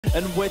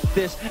And with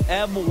this,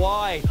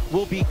 MY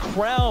will be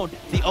crowned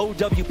the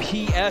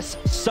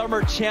OWPS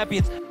Summer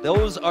Champions.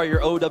 Those are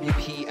your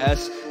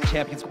OWPS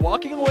champions,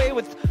 walking away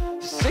with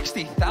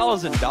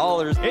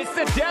 $60,000. It's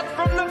the death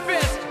from the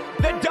fist,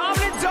 the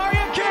dominant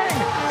Zarya King.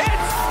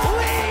 It's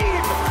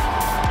Leave!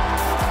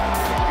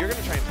 If you're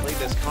gonna try and play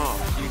this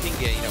comp, you can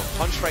get,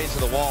 punch right into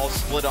the wall,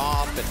 split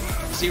off, and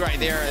see right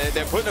there,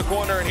 they're put in a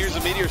corner, and here's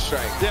a meteor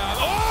strike. Yeah.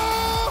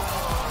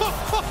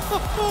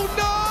 Oh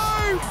no!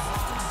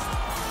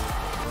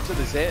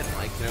 Is in,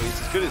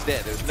 he's as good as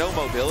dead. There's no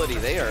mobility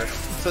there.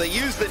 So they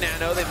use the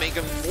nano, they make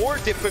him more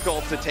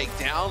difficult to take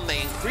down, they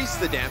increase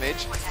the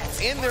damage,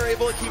 and they're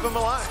able to keep him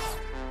alive.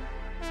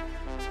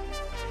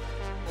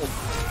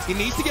 He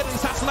needs to get an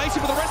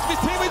assassination for the rest of his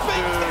team. He's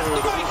being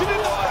decimated in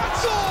the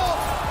backdoor!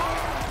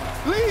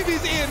 Leave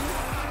is in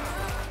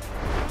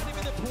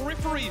the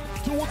periphery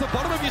towards the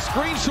bottom of your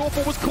screen.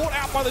 Shawful was caught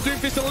out by the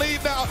Doomfist and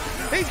Leave now.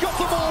 He's got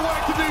some more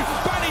work to do.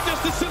 Banny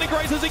just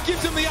disintegrates as it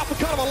gives him the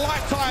uppercut of a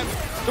lifetime.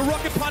 The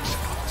rocket punch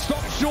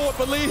stopped short,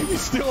 but Leave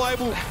is still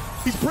able.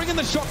 He's bringing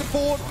the shocker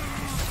forward.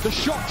 The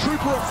shock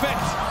trooper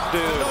effect.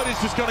 Dude, he's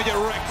just going to get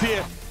wrecked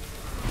here.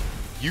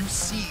 You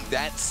see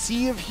that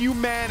sea of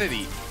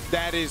humanity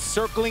that is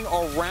circling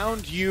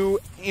around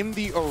you in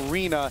the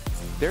arena.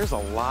 There's a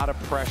lot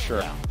of pressure.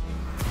 Yeah.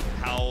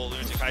 How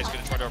Lunatic is going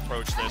to try to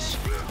approach this.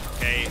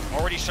 Okay,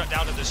 already shut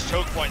down at this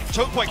choke point.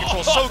 Choke point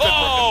control so good for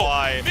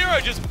MY. Miro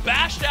just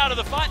bashed out of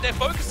the fight. They're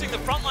focusing the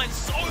front line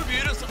so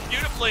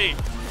beautifully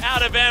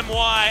out of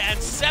MY and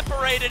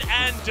separated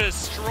and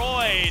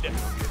destroyed.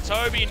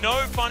 Toby,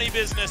 no funny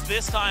business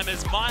this time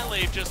as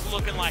MyLeaf just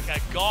looking like a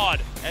god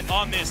and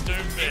on this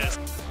Doomfist.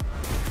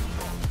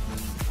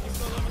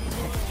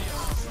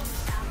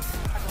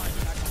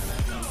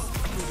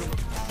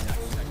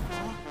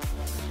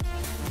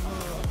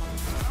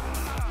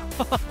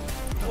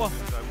 Whoa.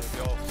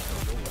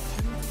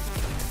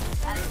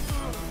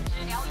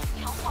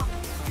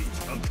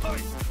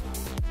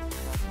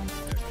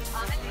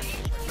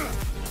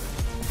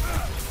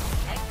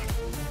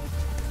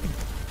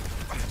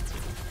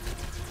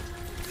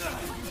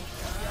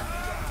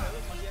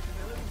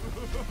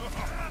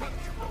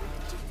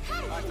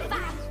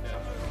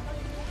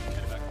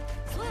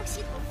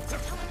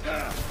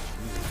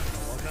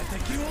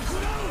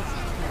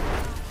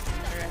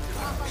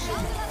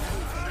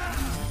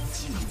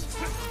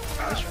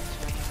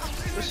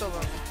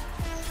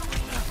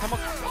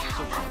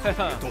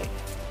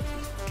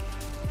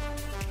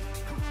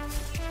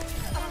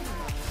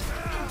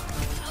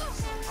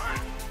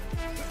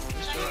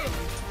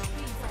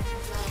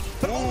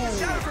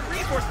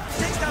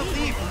 Takes down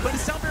Leave, but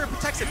his sound barrier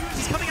protects him.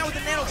 He's coming out with a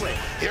nano blade.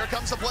 Here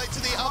comes the blade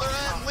to the other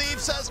end. Leave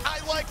says,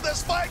 I like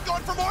this fight.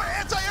 Going for more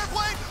anti-air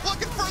blade.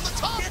 Looking for the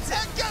top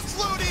and gets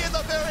Looney in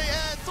the very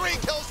end. 3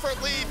 kills for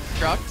Leave.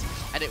 Construct,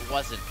 and it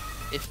wasn't.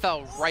 It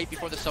fell right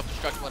before the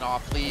self-destruct went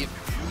off. Leave.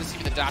 This is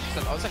even the dash.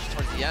 Oh, it's actually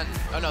towards the end.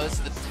 Oh no, this is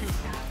the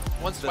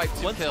one swipe,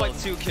 two kills. One swipe,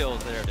 2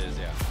 kills. There it is,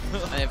 yeah.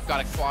 And they've got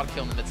a quad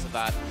kill in the midst of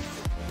that.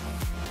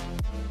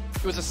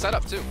 It was a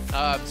setup too.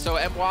 So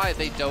MY,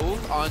 they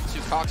dove onto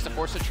Cox to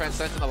force a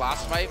transcend in the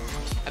last fight,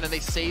 and then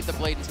they saved the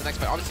blade into the next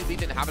fight. Obviously, Lee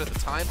didn't have it at the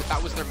time, but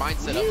that was their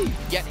mindset of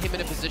get him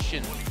in a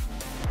position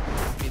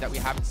that we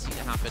haven't seen it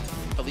happen.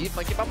 Believe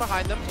might get up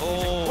behind them.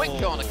 Oh, quick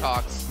kill on the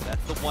Cox.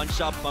 That's the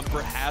one-shot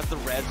bumper, has the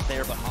res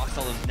there, but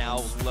Hoxel is now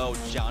low.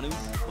 Janu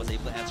was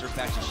able to answer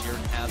back to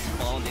Sheeran, has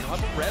fallen. They don't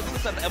have a res on the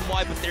side of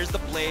MY, but there's the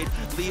blade.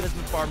 Leave has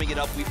been farming it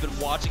up. We've been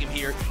watching him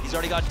here. He's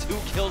already got 2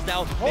 kills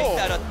now. Make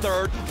that a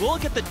 3rd. We'll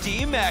get the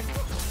D-Mech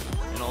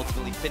and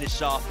ultimately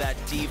finish off that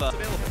Diva.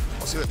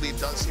 We'll see what Leave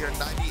does here.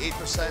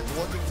 98%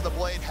 looking for the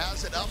blade.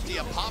 Has it up. Do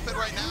you pop it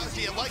right now?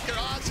 Do you like your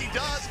odds? He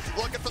does.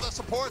 Looking for the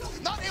support.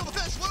 Not able to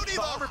finish Looney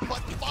though, but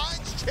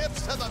finds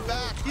chips to the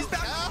back. He's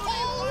back.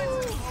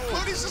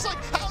 Looney's just like,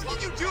 how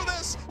did you do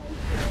this?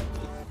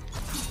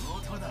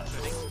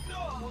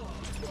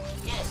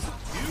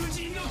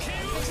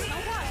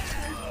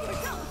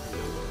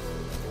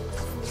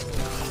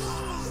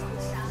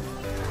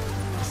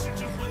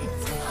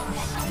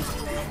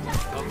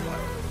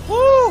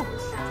 Woo!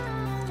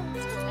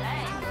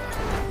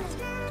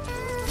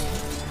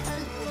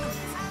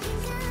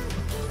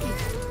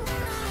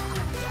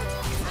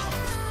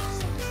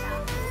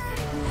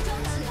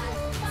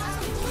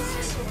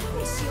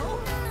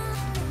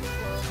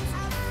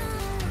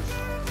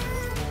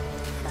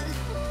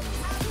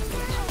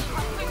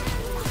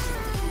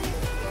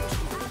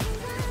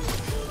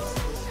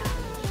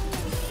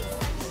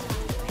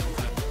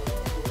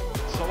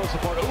 Solo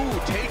support. Ooh,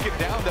 taken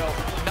down though.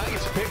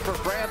 Nice pick for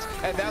France,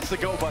 and that's the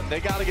go button. They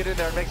got to get in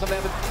there and make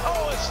something happen.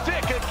 Oh, a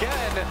stick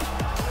again.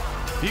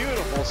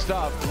 Beautiful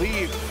stuff.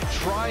 Leave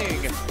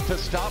trying to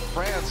stop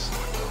France.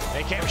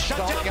 They can't shut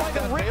down by the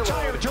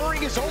Riptire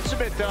during his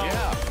ultimate though.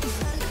 Yeah.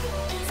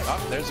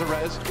 Oh, there's a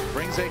res.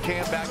 Brings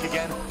AKM back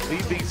again.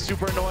 Leave being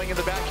super annoying in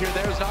the back here.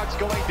 There's Nox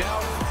going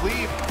down.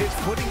 Leave is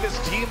putting this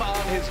team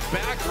on his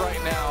back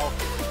right now.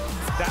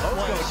 That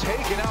was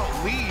taken out.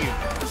 Leave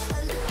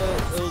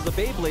it was a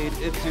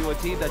Beyblade into a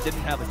team that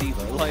didn't have a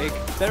diva. Like,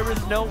 there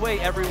was no way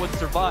everyone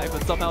survived,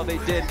 but somehow they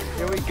did.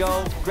 Here we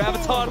go.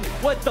 Graviton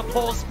with the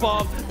pulse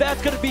bomb.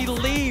 That's going to be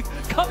Leave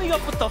coming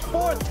up with the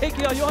fourth,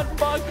 taking on Yuan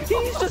Fang.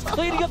 He's just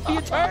cleaning up the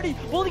eternity.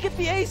 Will he get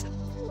the ace?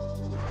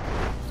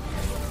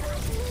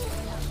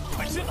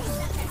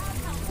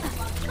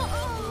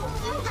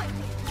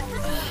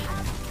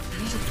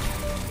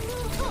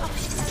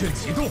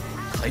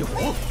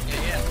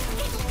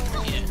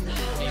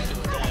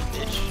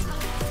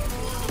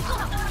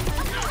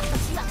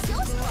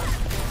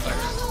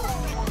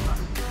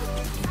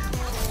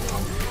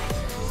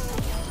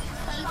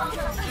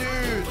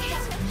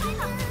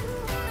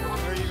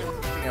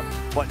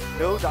 But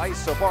no dice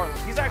so far.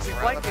 He's actually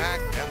flanking.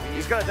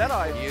 He's got a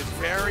Deadeye. He is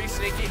very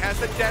sneaky, has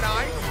the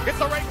Deadeye. Gets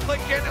the right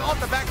click in on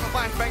the back of the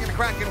flashbang, and the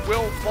Kraken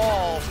will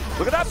fall.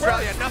 Look at that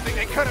Australia, press. nothing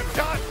they could have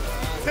done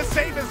to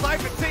save his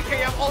life, and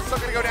TKM also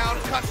going to go down.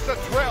 Cuts the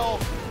drill.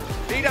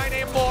 D-Dyne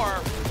and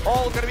more,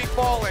 all going to be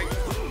falling.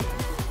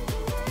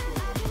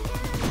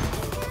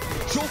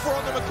 Shulfer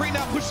on the McCree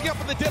now, pushing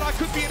up on the Deadeye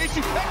could be an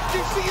issue.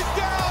 XQC is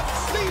down.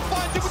 Lee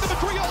finds it with the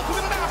McCree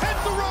ultimate, and now heads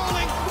are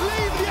rolling.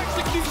 Leave the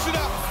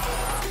executioner.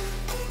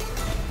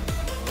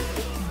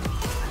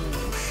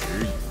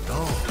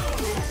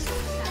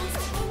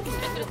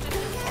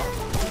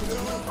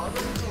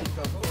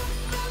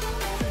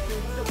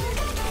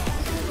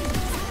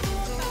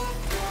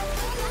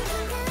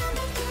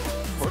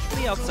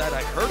 Unfortunately, outside,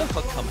 I heard a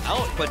hook come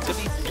out, but to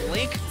be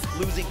Blink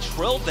losing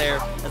Trill there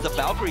as the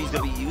Valkyrie is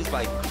going to be used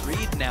by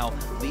Creed now.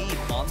 Lead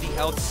on the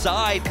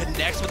outside,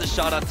 connects with a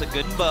shot onto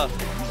Gunba.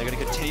 They're going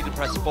to continue to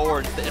press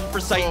forward. The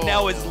Inversight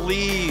now is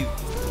Leave.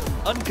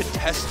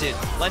 Uncontested,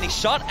 landing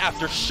shot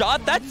after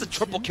shot. That's a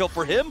triple kill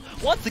for him.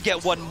 Wants to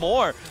get one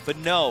more, but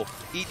no.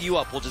 Eat you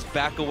up. We'll just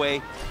back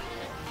away.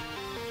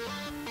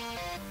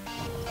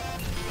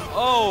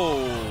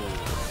 Oh.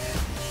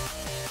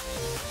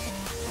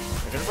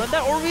 They're going to run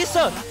that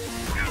Orisa.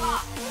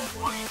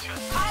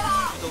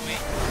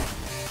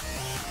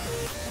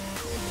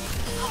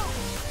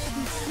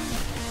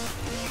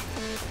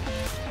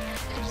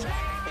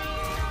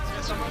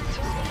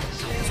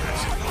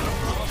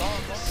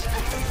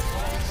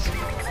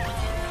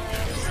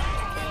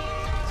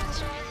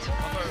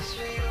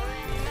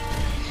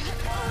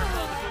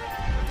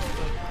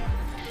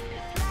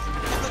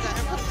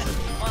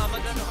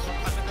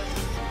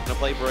 Gonna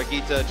play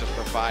Brigitte, just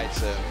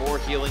provides more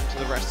healing to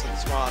the rest of the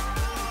squad.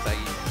 They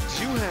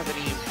do have an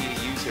EMP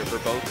to use here for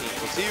both teams.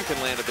 We'll see who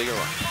can land a bigger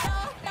one.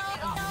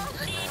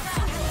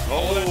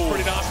 Oh, that's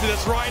pretty nasty.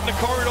 That's right in the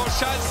corridor.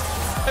 Shaz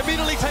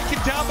immediately taken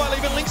down by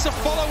Leave, and Lynx are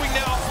following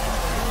now.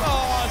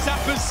 Oh,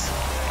 Zappers.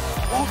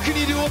 What can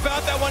you do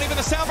about that one? Even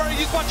the sound barrier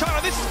used by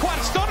China. This is quite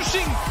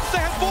astonishing.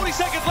 They have 40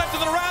 seconds left in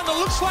the round. It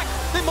looks like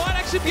they might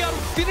actually be able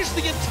to finish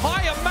the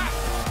entire map.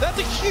 That's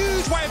a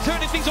huge way of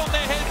turning things on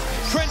their head.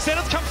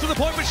 Transcendence comes to the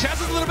point, but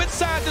Shaz is a little bit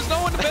sad. There's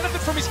no one to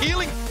benefit from his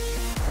healing.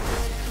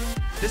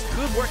 This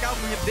could work out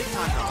for him big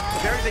time now. A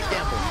very big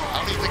gamble.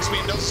 I don't even think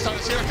Sweden knows the stun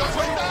is here. Goes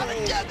right down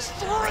and gets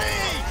 3!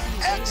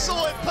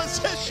 Excellent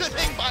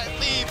positioning by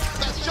Leave.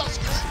 That just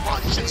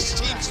crushes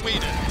Team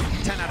Sweden.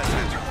 10 out of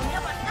 10.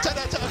 10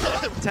 out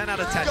of 10. 10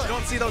 out of 10. You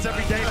don't see those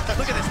every day.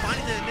 Look at this,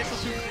 finding the initial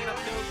 2 cleanup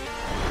kills.